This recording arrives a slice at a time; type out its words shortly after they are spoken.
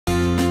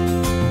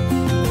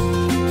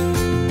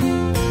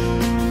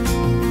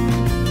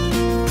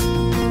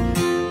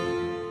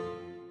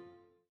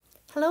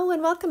Hello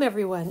and welcome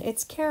everyone.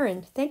 It's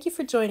Karen. Thank you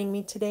for joining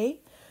me today.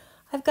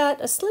 I've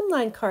got a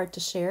Slimline card to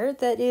share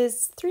that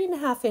is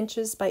 3.5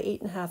 inches by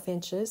 8.5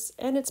 inches,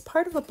 and it's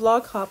part of a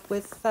blog hop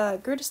with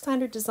Gerda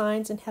Steiner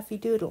Designs and Heffy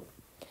Doodle.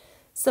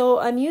 So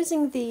I'm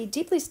using the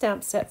deeply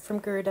stamped set from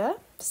Gerda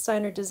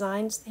Steiner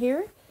Designs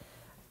here,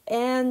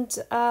 and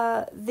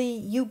the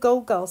You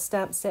Go Gull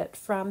stamp set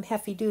from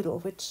Heffy Doodle,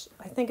 which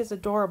I think is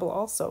adorable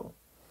also.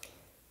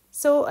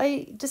 So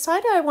I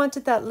decided I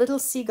wanted that little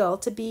seagull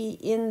to be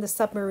in the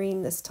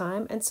submarine this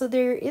time, and so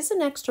there is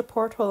an extra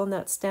porthole in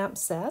that stamp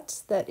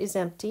set that is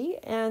empty,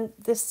 and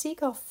the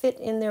seagull fit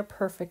in there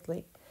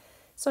perfectly.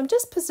 So I'm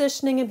just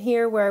positioning him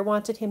here where I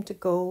wanted him to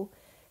go,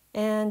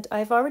 and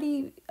I've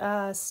already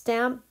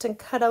stamped and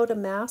cut out a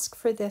mask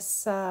for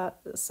this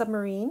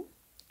submarine,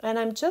 and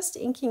I'm just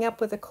inking up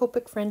with a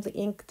Copic friendly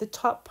ink the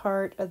top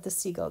part of the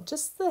seagull,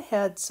 just the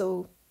head,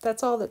 so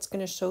that's all that's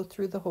going to show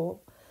through the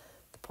hole,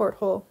 the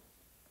porthole.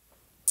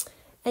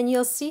 And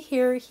you'll see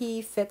here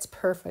he fits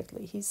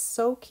perfectly. He's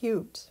so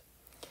cute.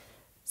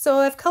 So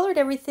I've colored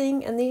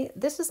everything, and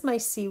this is my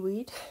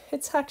seaweed.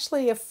 It's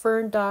actually a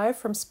fern dye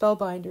from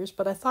Spellbinders,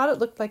 but I thought it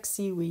looked like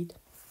seaweed.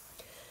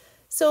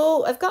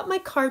 So I've got my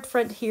card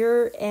front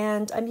here,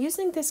 and I'm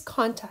using this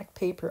contact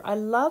paper. I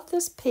love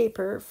this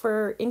paper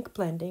for ink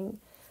blending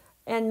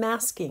and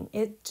masking.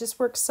 It just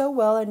works so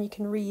well, and you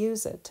can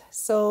reuse it.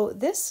 So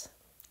this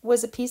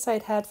was a piece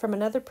I'd had from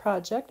another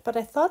project, but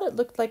I thought it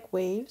looked like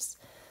waves.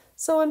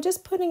 So I'm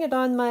just putting it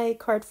on my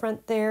card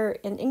front there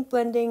and ink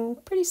blending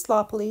pretty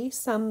sloppily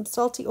some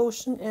salty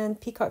ocean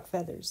and peacock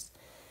feathers.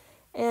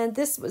 And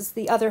this was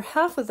the other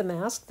half of the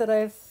mask that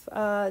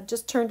I've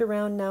just turned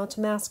around now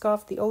to mask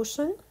off the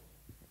ocean.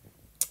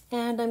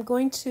 And I'm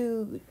going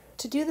to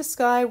do the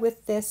sky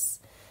with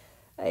this.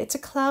 It's a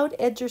cloud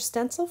edger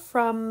stencil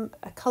from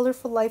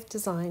Colorful Life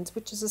Designs,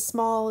 which is a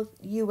small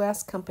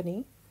US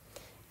company.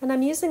 And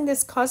I'm using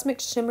this Cosmic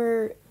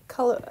Shimmer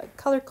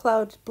color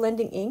cloud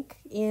blending ink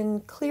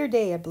in Clear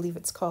Day, I believe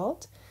it's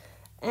called,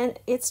 and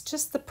it's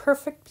just the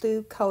perfect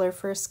blue color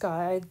for a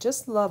sky. I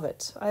just love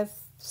it. I've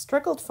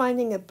struggled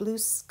finding a blue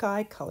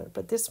sky color,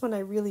 but this one I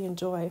really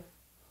enjoy.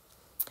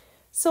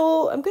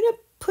 So I'm going to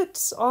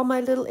put all my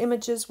little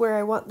images where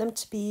I want them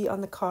to be on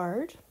the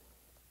card,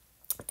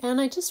 and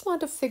I just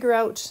want to figure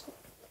out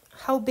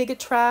how big a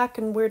track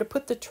and where to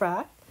put the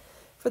track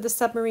for the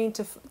submarine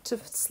to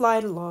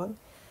slide along.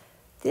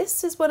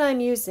 This is what I'm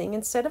using.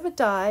 Instead of a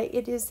die,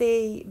 it is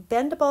a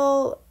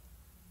bendable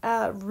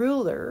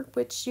ruler,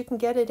 which you can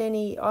get at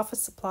any office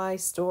supply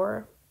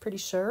store, pretty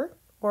sure.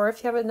 Or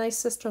if you have a nice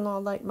sister-in-law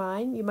like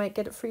mine, you might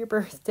get it for your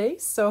birthday.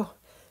 So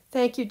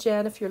thank you,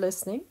 Jan, if you're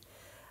listening.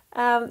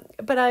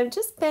 But I'm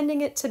just bending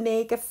it to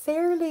make a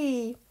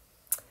fairly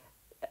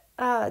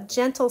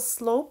gentle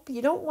slope.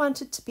 You don't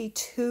want it to be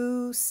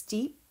too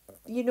steep,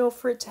 you know,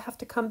 for it to have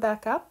to come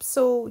back up.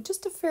 So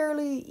just a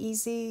fairly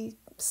easy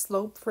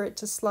slope for it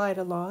to slide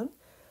along.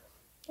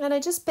 And I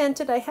just bent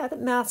it. I had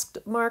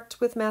it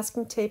marked with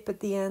masking tape at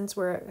the ends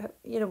where,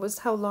 you know, was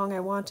how long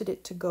I wanted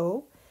it to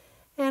go.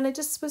 And I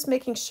just was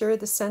making sure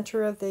the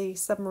center of the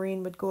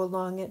submarine would go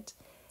along it.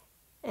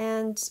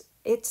 And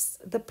it's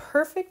the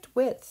perfect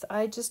width.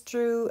 I just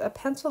drew a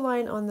pencil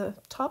line on the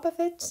top of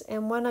it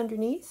and one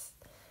underneath.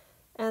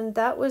 And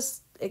that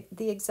was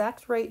the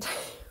exact right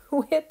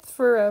width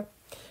for a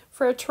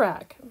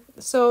track.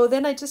 So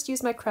then I just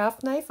used my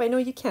craft knife. I know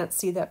you can't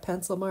see that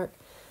pencil mark,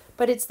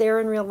 but it's there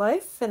in real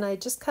life, and I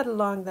just cut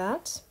along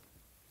that.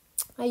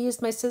 I used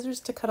my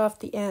scissors to cut off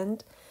the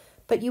end,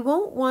 but you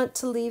won't want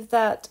to leave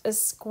that as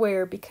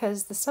square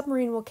because the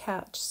submarine will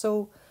catch.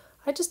 So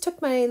I just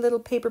took my little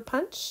paper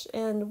punch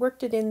and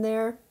worked it in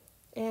there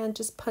and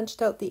just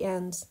punched out the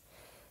ends.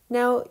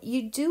 Now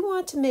you do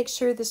want to make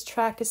sure this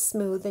track is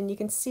smooth, and you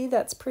can see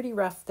that's pretty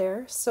rough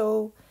there.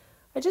 So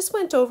I just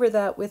went over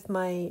that with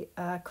my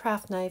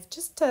craft knife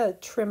just to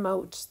trim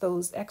out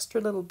those extra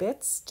little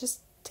bits.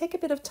 Just take a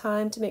bit of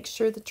time to make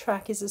sure the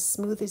track is as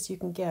smooth as you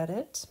can get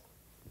it,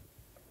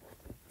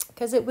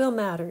 because it will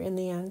matter in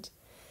the end.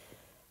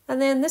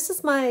 And then this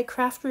is my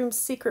craft room's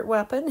secret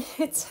weapon.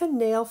 It's a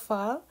nail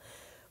file,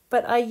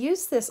 but I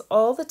use this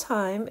all the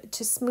time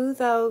to smooth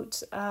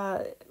out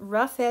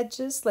rough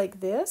edges like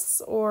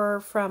this, or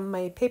from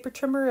my paper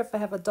trimmer if I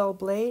have a dull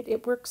blade.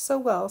 It works so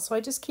well, so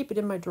I just keep it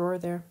in my drawer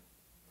there.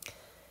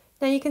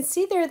 Now you can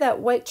see there that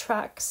white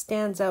track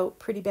stands out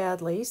pretty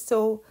badly.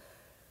 So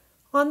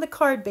on the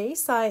card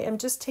base, I am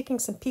just taking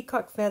some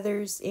peacock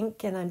feathers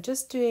ink, and I'm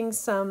just doing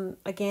some,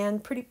 again,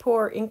 pretty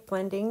poor ink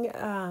blending,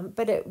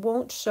 but it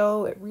won't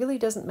show. It really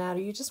doesn't matter.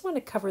 You just want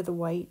to cover the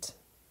white.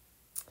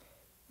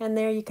 And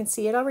there you can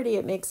see it already.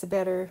 It makes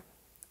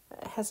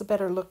has a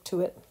better look to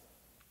it.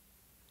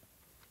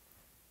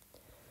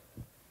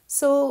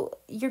 So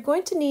you're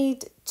going to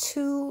need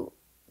 2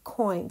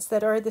 coins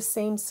that are the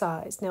same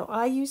size. Now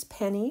I use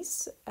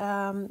pennies.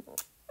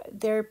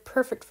 They're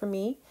perfect for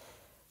me.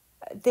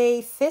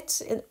 They fit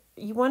in,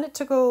 you want it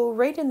to go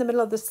right in the middle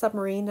of the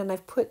submarine, and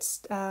I've put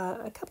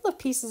a couple of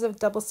pieces of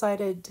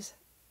double-sided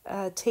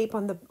tape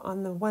on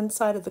the one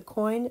side of the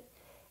coin,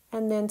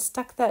 and then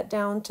stuck that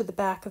down to the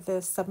back of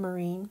the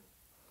submarine.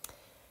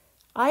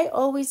 I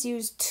always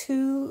use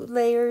 2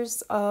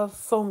 layers of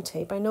foam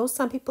tape. I know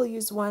some people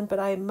use 1, but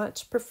I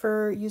much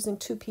prefer using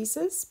 2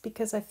 pieces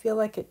because I feel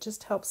like it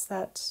just helps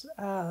that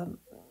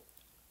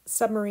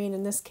submarine,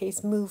 in this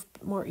case, move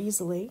more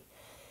easily.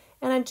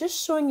 And I'm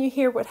just showing you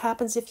here what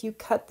happens if you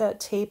cut that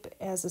tape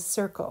as a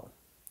circle.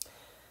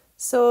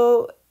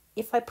 So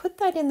if I put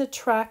that in the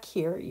track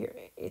here,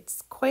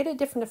 it's quite a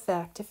different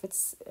effect if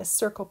it's a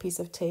circle piece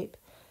of tape.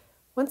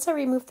 Once I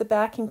remove the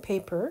backing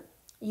paper,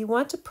 you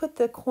want to put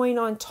the coin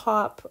on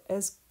top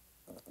as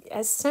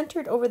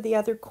centered over the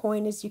other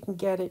coin as you can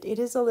get it. It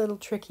is a little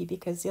tricky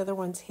because the other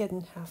one's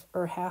hidden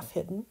half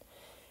hidden.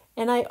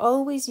 And I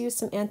always use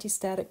some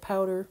anti-static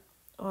powder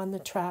on the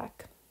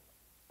track.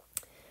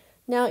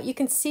 Now you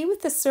can see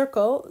with the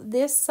circle,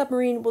 this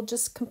submarine will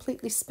just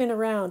completely spin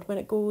around when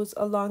it goes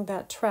along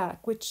that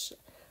track, which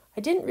I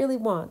didn't really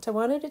want. I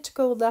wanted it to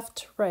go left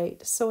to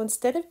right. So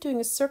instead of doing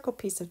a circle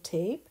piece of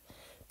tape,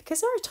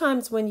 because there are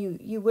times when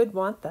you would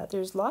want that.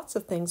 There's lots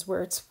of things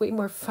where it's way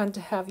more fun to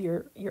have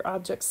your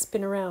objects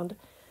spin around.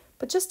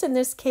 But just in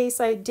this case,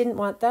 I didn't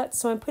want that,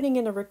 so I'm putting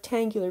in a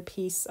rectangular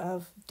piece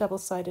of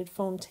double-sided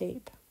foam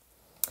tape.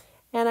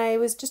 And I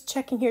was just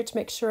checking here to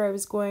make sure I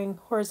was going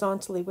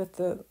horizontally with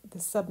the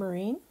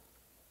submarine.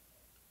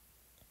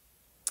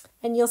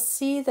 And you'll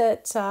see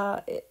that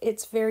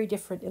it's very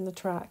different in the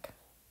track.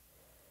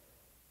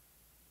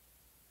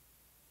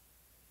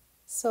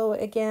 So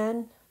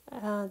again,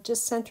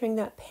 just centering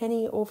that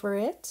penny over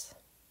it,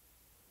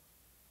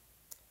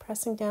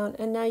 pressing down,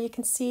 and now you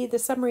can see the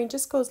submarine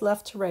just goes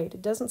left to right.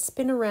 It doesn't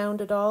spin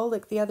around at all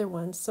like the other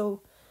one.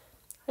 So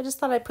I just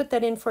thought I'd put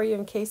that in for you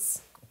in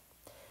case.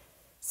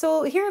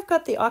 So here I've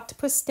got the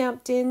octopus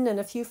stamped in and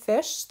a few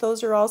fish.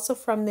 Those are also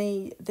from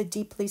the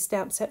Deeply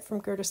stamp set from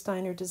Gerda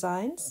Steiner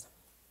Designs.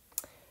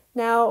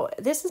 Now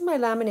this is my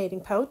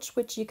laminating pouch,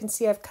 which you can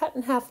see I've cut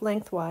in half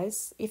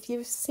lengthwise. If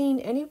you've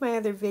seen any of my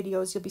other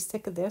videos, you'll be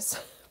sick of this.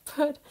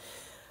 But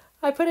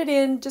I put it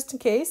in just in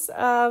case.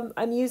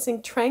 I'm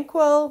using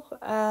Tranquil,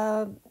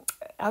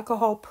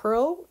 Alcohol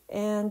Pearl,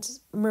 and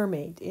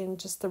Mermaid in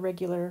just the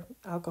regular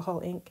alcohol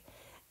ink.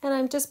 And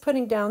I'm just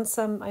putting down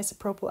some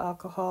isopropyl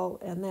alcohol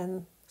and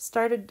then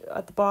started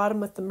at the bottom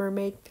with the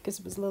Mermaid because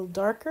it was a little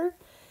darker.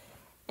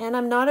 And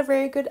I'm not a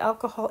very good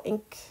alcohol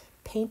ink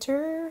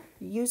painter,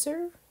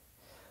 user,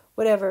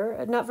 whatever.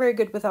 I'm not very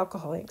good with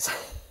alcohol inks.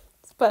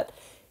 But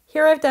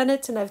here I've done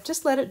it and I've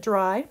just let it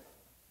dry.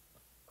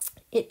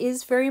 It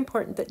is very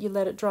important that you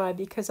let it dry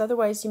because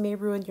otherwise you may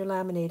ruin your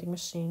laminating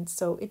machine.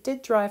 So it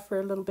did dry for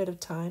a little bit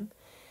of time.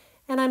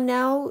 And I'm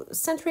now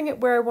centering it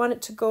where I want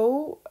it to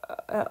go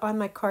on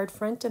my card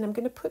front. And I'm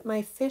going to put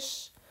my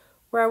fish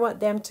where I want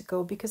them to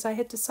go because I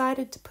had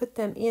decided to put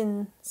them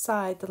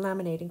inside the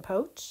laminating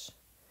pouch.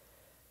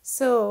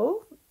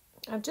 So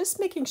I'm just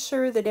making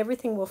sure that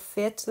everything will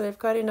fit, so that I've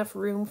got enough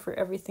room for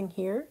everything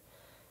here.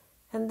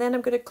 And then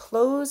I'm going to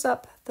close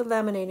up the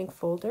laminating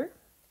folder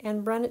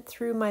and run it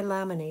through my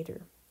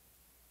laminator.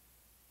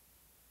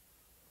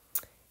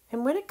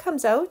 And when it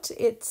comes out,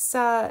 it's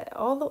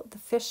all the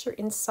fish are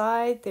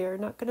inside, they're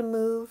not going to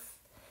move.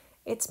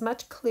 It's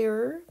much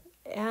clearer,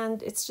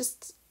 and it's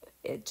just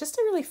a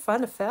really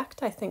fun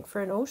effect, I think,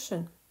 for an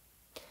ocean.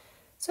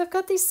 So I've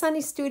got these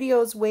Sunny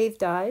Studios wave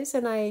dies,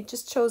 and I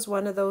just chose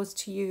one of those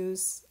to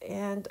use,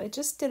 and I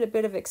just did a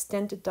bit of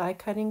extended die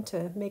cutting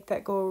to make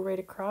that go right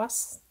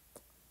across.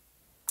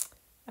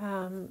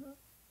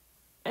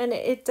 And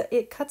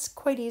it cuts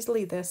quite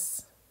easily,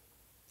 this,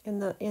 in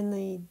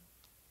the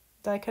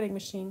die cutting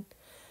machine.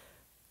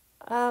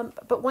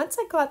 But once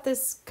I got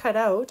this cut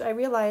out, I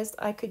realized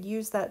I could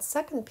use that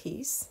second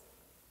piece,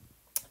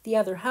 the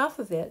other half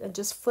of it, and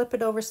just flip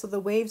it over so the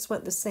waves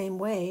went the same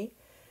way.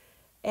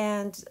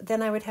 And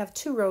then I would have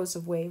 2 rows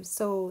of waves.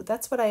 So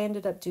that's what I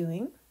ended up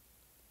doing.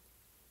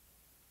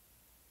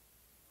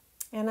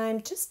 And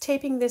I'm just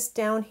taping this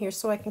down here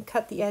so I can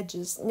cut the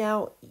edges.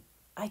 Now,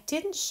 I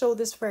didn't show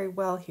this very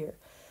well here,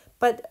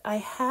 but I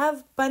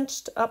have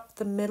bunched up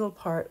the middle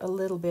part a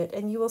little bit,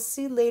 and you will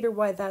see later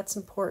why that's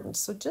important.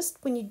 So just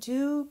when you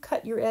do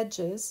cut your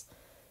edges,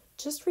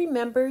 just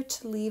remember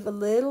to leave a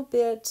little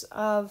bit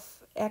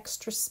of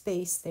extra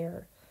space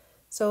there.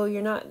 So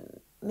you're not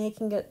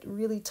making it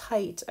really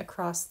tight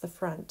across the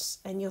front,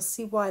 and you'll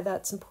see why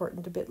that's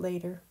important a bit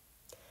later.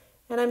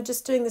 And I'm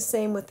just doing the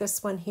same with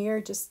this one here,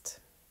 just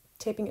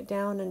taping it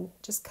down and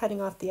just cutting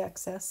off the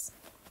excess.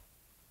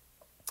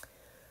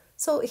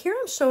 So here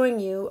I'm showing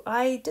you,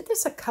 I did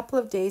this a couple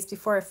of days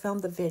before I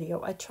filmed the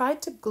video. I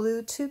tried to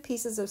glue 2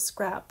 pieces of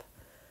scrap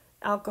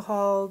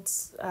alcohol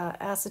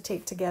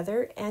acetate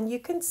together, and you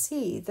can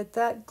see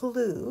that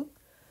glue,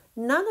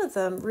 none of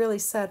them really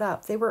set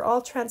up. They were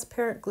all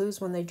transparent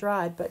glues when they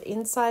dried, but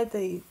inside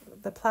the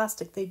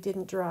plastic they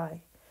didn't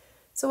dry.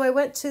 So I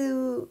went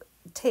to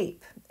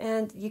tape,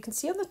 and you can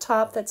see on the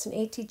top that's an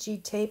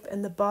ATG tape,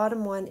 and the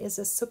bottom one is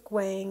a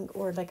Suk-Wang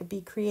or like a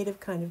Be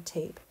Creative kind of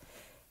tape.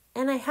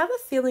 And I have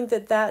a feeling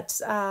that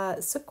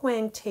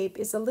Suk-Wang tape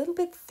is a little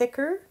bit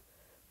thicker,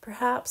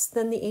 perhaps,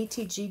 than the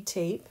ATG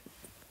tape,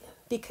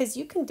 because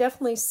you can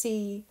definitely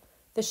see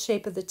the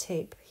shape of the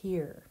tape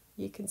here.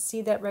 You can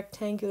see that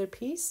rectangular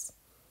piece,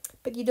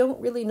 but you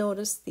don't really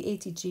notice the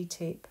ATG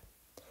tape.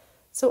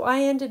 So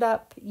I ended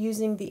up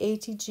using the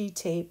ATG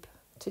tape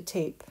to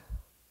tape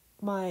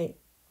my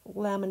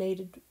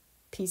laminated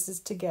pieces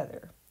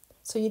together.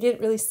 So you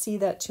didn't really see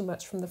that too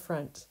much from the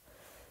front.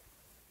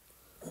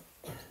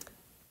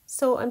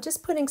 So I'm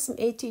just putting some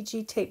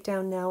ATG tape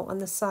down now on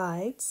the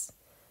sides.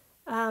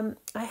 I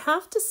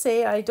have to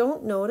say I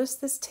don't notice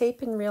this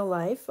tape in real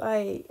life.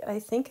 I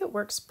think it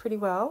works pretty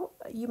well.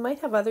 You might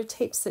have other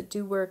tapes that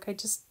do work.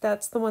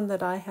 That's the one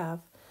that I have.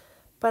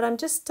 But I'm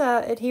just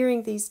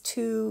adhering these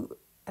two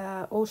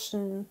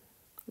ocean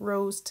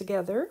rows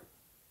together.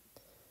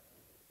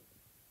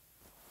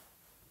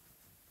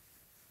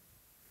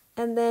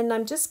 And then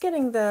I'm just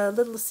getting the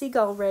little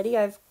seagull ready.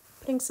 I'm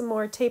putting some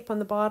more tape on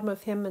the bottom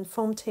of him and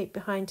foam tape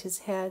behind his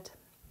head,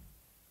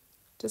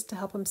 just to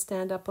help him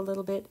stand up a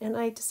little bit. And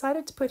I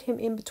decided to put him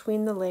in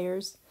between the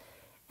layers.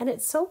 And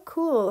it's so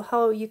cool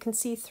how you can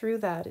see through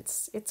that.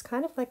 It's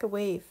kind of like a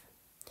wave.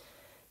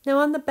 Now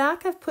on the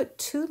back I've put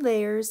 2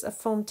 layers of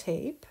foam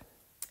tape.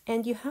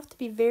 And you have to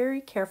be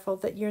very careful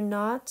that you're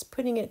not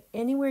putting it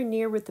anywhere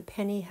near where the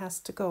penny has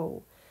to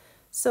go.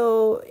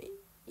 So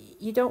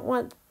you don't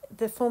want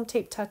the foam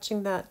tape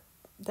touching that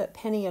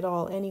penny at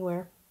all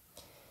anywhere.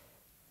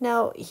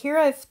 Now here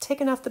I've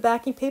taken off the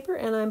backing paper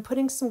and I'm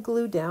putting some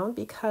glue down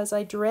because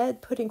I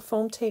dread putting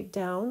foam tape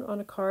down on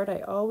a card.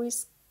 I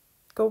always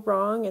go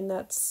wrong, and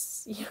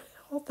that's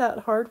all that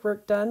hard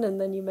work done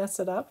and then you mess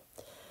it up.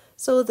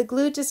 So the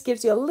glue just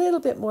gives you a little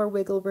bit more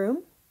wiggle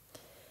room.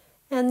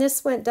 And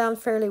this went down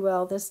fairly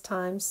well this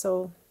time,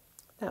 so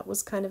that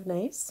was kind of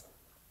nice.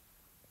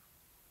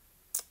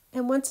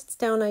 And once it's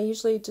down, I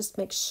usually just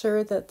make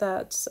sure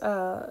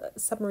that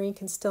submarine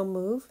can still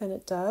move, and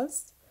it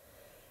does.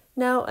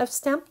 Now I've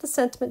stamped the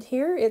sentiment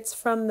here. It's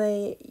from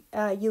the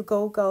You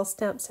Go Gull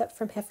stamp set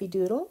from Heffy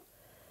Doodle.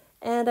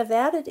 And I've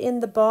added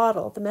in the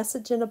bottle, the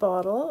message in a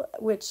bottle,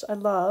 which I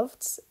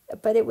loved,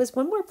 but it was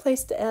one more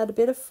place to add a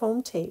bit of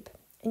foam tape.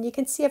 And you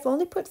can see I've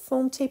only put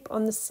foam tape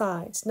on the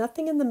sides,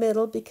 nothing in the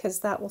middle,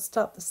 because that will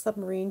stop the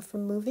submarine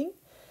from moving.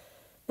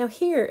 Now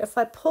here, if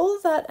I pull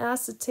that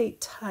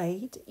acetate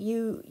tight,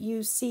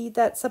 you see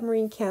that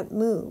submarine can't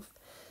move.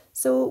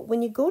 So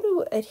when you go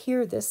to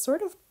adhere this,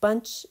 sort of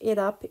bunch it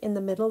up in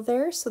the middle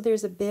there, so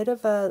there's a bit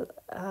of a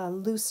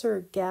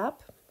looser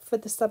gap for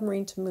the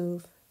submarine to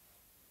move.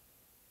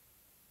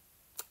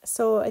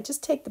 So I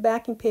just take the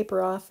backing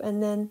paper off,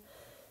 and then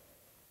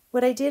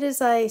what I did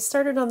is I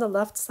started on the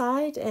left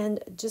side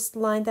and just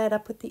lined that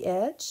up with the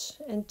edge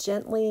and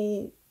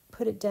gently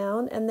put it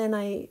down. And then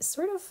I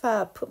sort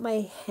of put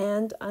my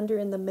hand under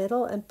in the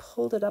middle and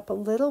pulled it up a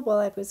little while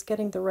I was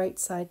getting the right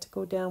side to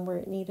go down where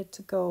it needed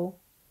to go.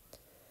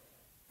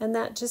 And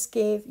that just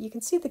gave, you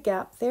can see the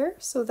gap there,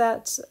 so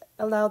that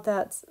allowed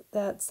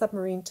that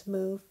submarine to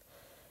move.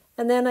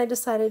 And then I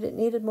decided it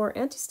needed more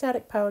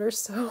anti-static powder,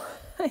 so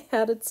I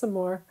added some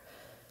more.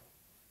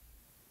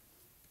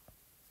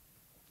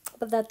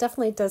 But that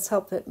definitely does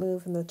help it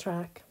move in the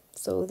track.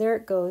 So there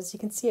it goes. You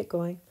can see it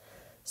going.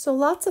 So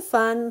lots of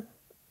fun.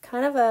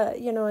 Kind of a,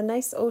 a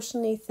nice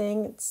oceany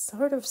thing. It's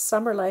sort of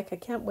summer-like. I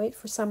can't wait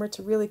for summer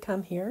to really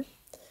come here.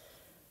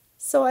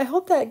 So I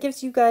hope that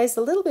gives you guys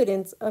a little bit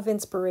of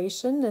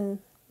inspiration and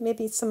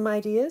maybe some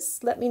ideas.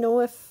 Let me know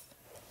if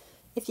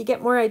you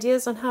get more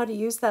ideas on how to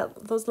use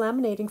those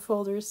laminating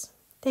folders.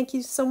 Thank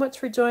you so much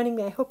for joining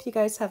me. I hope you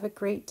guys have a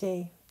great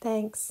day.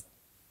 Thanks.